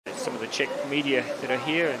Czech media that are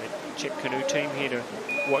here and the Czech canoe team here to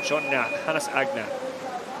watch on now. Hannes Aigner.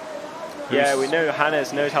 Yeah, we know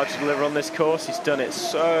Hannes knows how to deliver on this course. He's done it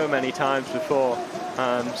so many times before.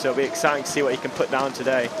 So it'll be exciting to see what he can put down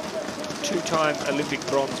today. Two-time Olympic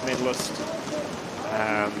bronze medalist,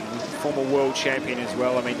 former world champion as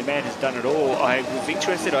well. I mean, the man has done it all. I was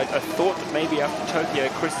interested. I thought that maybe after Tokyo,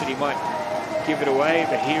 Chris, that he might give it away,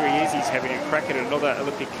 but here he is. He's having a crack at another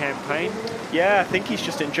Olympic campaign. Yeah, I think he's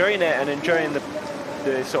just enjoying it and enjoying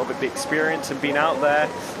the sort of the experience and being out there.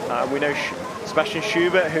 We know Sebastian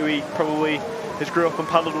Schubert, who he probably has grew up and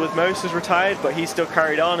paddled with most, is retired, but he's still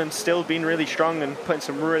carried on and still been really strong and putting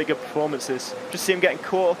some really good performances. Just see him getting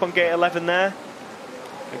caught up on gate 11 there.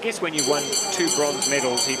 I guess when you've won 2 bronze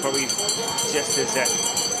medals, he probably just has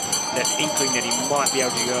that inkling that he might be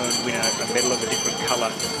able to go and win a medal of a different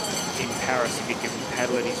colour in Paris if he can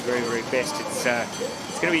paddle at his very, very best. It's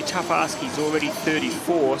going to be a tough ask. He's already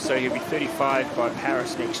 34, so he'll be 35 by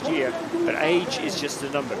Paris next year. But age is just a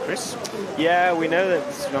number, Chris. Yeah, we know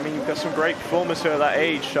that. I mean, you've got some great performers who are that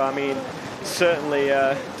age, so I mean, certainly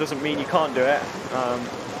doesn't mean you can't do it.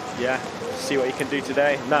 Yeah, see what he can do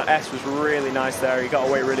today. And that S was really nice there. He got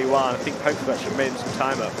away really well, and I think hopefully that should have made him some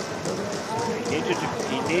time up. He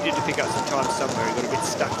needed to pick up some time somewhere. He got a bit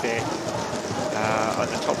stuck there on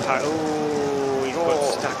the top part. Oh, he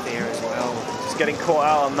got stuck there as well. Just getting caught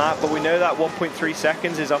out on that, but we know that 1.3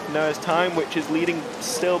 seconds is off Noah's time, which is leading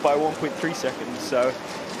still by 1.3 seconds. So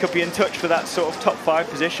could be in touch for that sort of top 5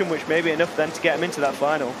 position, which may be enough then to get him into that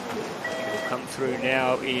final. He'll come through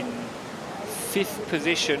now in 5th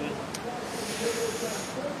position.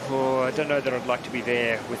 Oh, I don't know that I'd like to be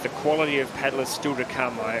there. With the quality of paddlers still to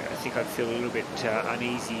come, I think I'd feel a little bit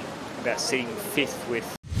uneasy about sitting 5th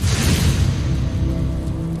with